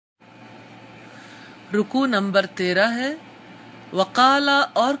رکوع نمبر 13 ہے۔ وقالا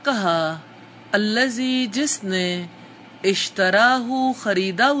اور کہا، الذی جس نے اشتراہ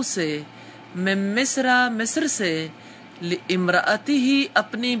خریدا اسے، من مصر سے، لامرأتہ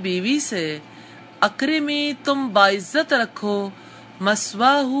اپنی بیوی سے، اکرمی تم باعزت رکھو،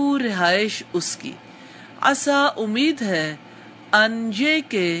 مثواہ رہائش اس کی، عسیٰ امید ہے، ان یہ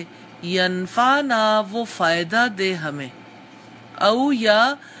کہ ینفعنا وہ فائدہ دے ہمیں، او یا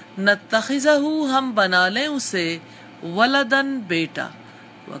نتخذہ ہم بنا لیں اسے، ولدن بیٹا،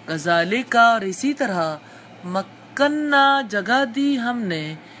 وکذالک اور اسی طرح مکننا جگہ دی ہم نے،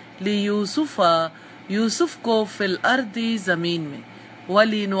 لیوسف یوسف کو، فی الارض زمین میں،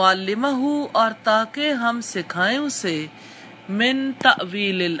 ولنعلمہ اور تاکہ ہم سکھائیں اسے، من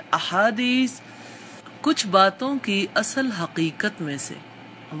تأویل الاحادیث کچھ باتوں کی اصل حقیقت میں سے،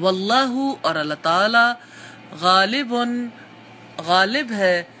 واللہ اور اللہ تعالی غالب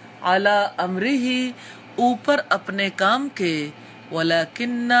ہے، علی امرہ اوپر اپنے کام کے،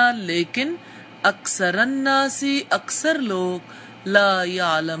 ولکنہ لیکن، اکثر الناس اکثر لوگ، لا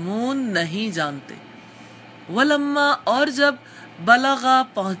یعلمون نہیں جانتے۔ ولما اور جب بلغا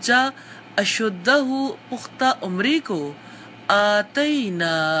پہنچا، اشدہ پختہ عمری کو،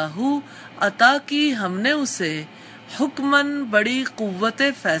 آتیناہ عطا کی ہم نے اسے، حکمن بڑی قوت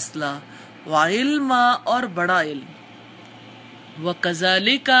فیصلہ، وعلما اور بڑا علم،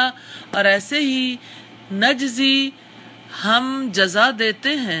 وکذالک اور ایسے ہی، نجزی ہم جزا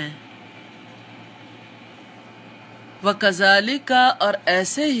دیتے ہیں، وکذالک اور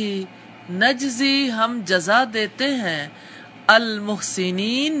ایسے ہی، نجزی ہم جزا دیتے ہیں،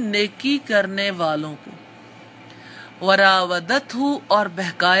 المحسنین نیکی کرنے والوں کو۔ وراودتہ اور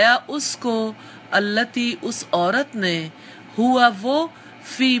بہکایا اس کو، التی اس عورت نے، ہوا وہ،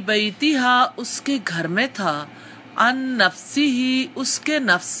 فی بیتہا اس کے گھر میں تھا، عن نفسہ اس کے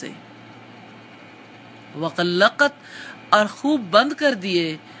نفس سے، وغلقت اور خوب بند کر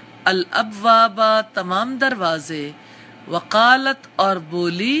دیے، الابواب تمام دروازے، وقالت اور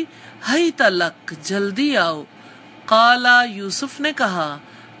بولی، ہیت لک جلدی آؤ، قالا یوسف نے کہا،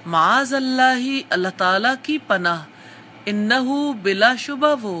 معاذ اللہ اللہ تعالی کی پناہ، انہ بلا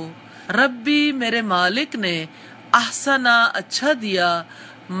شبہ وہ، ربی میرے مالک نے، احسنا اچھا دیا،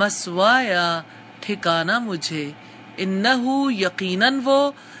 مثوایا ٹھکانہ مجھے، انہ یقیناً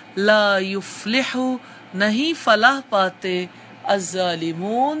وہ، لا یفلح نہیں فلاح پاتے،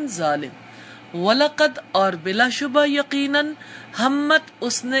 الظالمون ظالم، ولقد اور بلا شبہ یقیناً، ہمت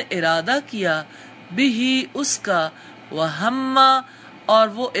اس نے ارادہ کیا، بھی اس کا، وہم اور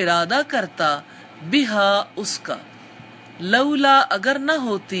وہ ارادہ کرتا، بہا اس کا، لولا اگر نہ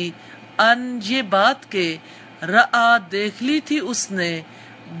ہوتی، ان یہ بات کہ، رآ دیکھ لی تھی اس نے،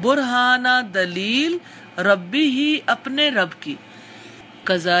 برہانہ دلیل، ربی ہی اپنے رب کی،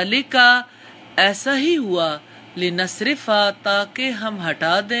 کذالک ایسا ہی ہوا، لنصرف تاکہ ہم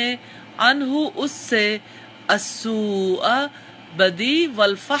ہٹا دیں، عنہ اس سے، السوء بدی،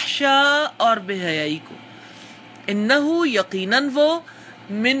 والفحشاء اور بے حیائی کو، انہ یقیناً وہ،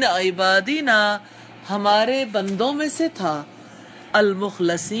 من عبادنا ہمارے بندوں میں سے تھا،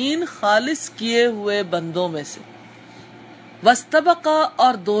 المخلصین خالص کیے ہوئے بندوں میں سے۔ واستبقا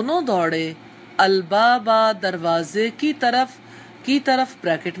اور دونوں دوڑے، البابا دروازے کی طرف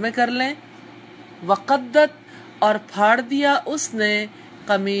بریکٹ میں کر لیں، وقدت اور پھاڑ دیا اس نے،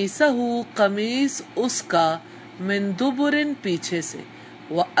 قمیصہ قمیص اس کا، من دبر پیچھے سے،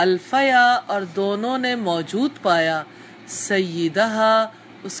 والفیا اور دونوں نے موجود پایا، سیدہا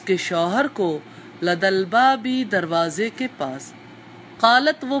اس کے شوہر کو، لدی الباب دروازے کے پاس،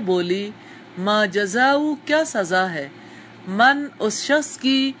 قالت وہ بولی، ما جزاؤ کیا سزا ہے، من اس شخص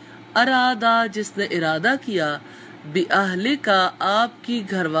کی، ارادہ جس نے ارادہ کیا، بأہلک آپ کی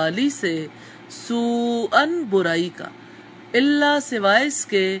گھر والی سے، سوءً برائی کا، الا سوائے اس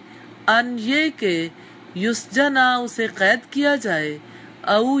کے، ان یہ کہ، یسجنا اسے قید کیا جائے،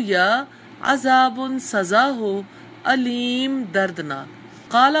 او یا عذاب سزا ہو، علیم دردناک،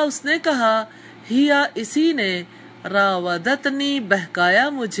 قالا اس نے کہا، ہیا اسی نے، راودتنی بہکایا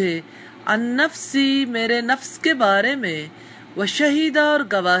مجھے، عن نفسی میرے نفس کے بارے میں، وشہید اور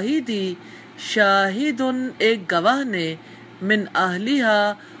گواہی دی، شاہد ایک گواہ نے، من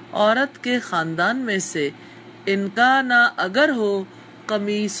اہلیہا عورت کے خاندان میں سے، ان کانا اگر ہو،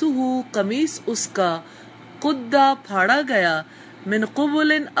 قمیصہ قمیص اس کا، قدا پھاڑا گیا، من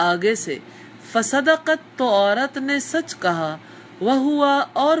قبل آگے سے، فصدقت تو عورت نے سچ کہا، وہو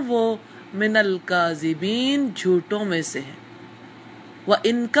اور وہ، من الکاذبین جھوٹوں میں سے ہے،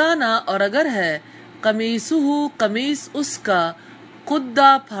 وَإِنْ كَانَ اور اگر ہے، قمیصہ قمیص اس کا،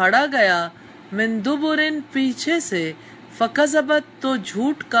 قدا پھاڑا گیا، من دبر پیچھے سے، فکذبت تو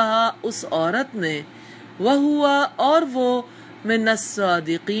جھوٹ کہا اس عورت نے، وہوا اور وہ من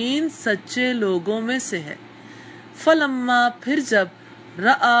الصادقین سچے لوگوں میں سے ہے۔ فلما پھر جب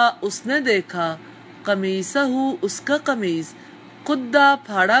رآ اس نے دیکھا قمیصہ اس کا قمیص قدا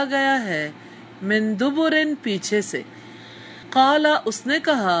پھاڑا گیا ہے من دبرن پیچھے سے، قال اس نے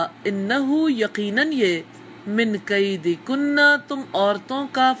کہا انہ یقیناً یہ من کیدکن تم عورتوں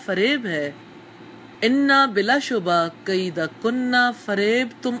کا فریب ہے، انا بلا شبہ کیدکن فریب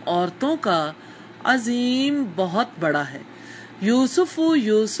تم عورتوں کا عظیم بہت بڑا ہے۔ یوسف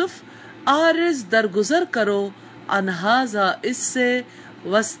یوسف عارض درگزر کرو عن ھذا اس سے،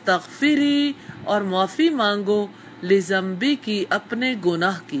 واستغفری اور معافی مانگو لذنبی کی اپنے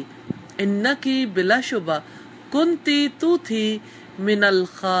گناہ کی، انکی بلا شبہ کنتی تو تھی من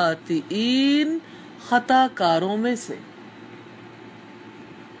الخاطئین خطا کاروں میں سے۔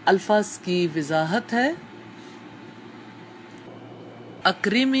 الفاظ کی وضاحت ہے،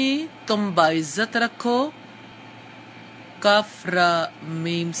 اکرمی تم باعزت رکھو، کاف را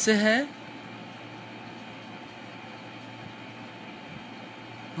میم سے ہے،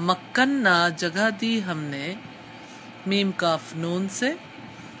 مکننا جگہ دی ہم نے میم کاف نون سے،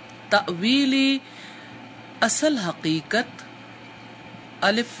 تأویلی اصل حقیقت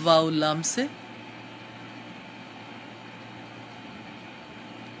الف واو لام سے،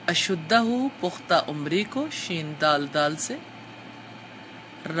 اشدہ پختہ عمری کو شین دال دال سے،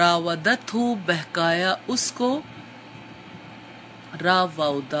 راودت بہکایا اس کو را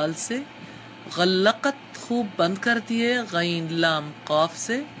واو دال سے، غلقت خوب بند کر دیے غین لام قاف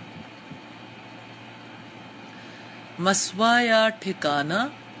سے، مسوایا ٹھکانا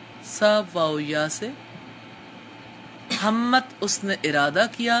سا واو یا سے، ہمت اس نے ارادہ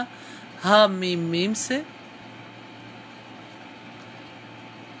کیا ہا میم میم سے،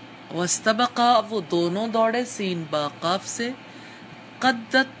 واستبقا وہ دونوں دوڑے سین با قاف سے،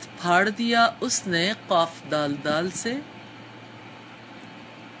 قدت پھاڑ دیا اس نے قاف دال دال سے،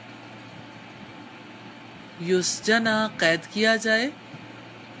 یسجنا قید کیا جائے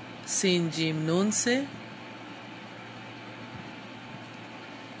سین جیم نون سے۔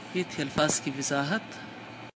 یہ تھی الفاظ کی وضاحت۔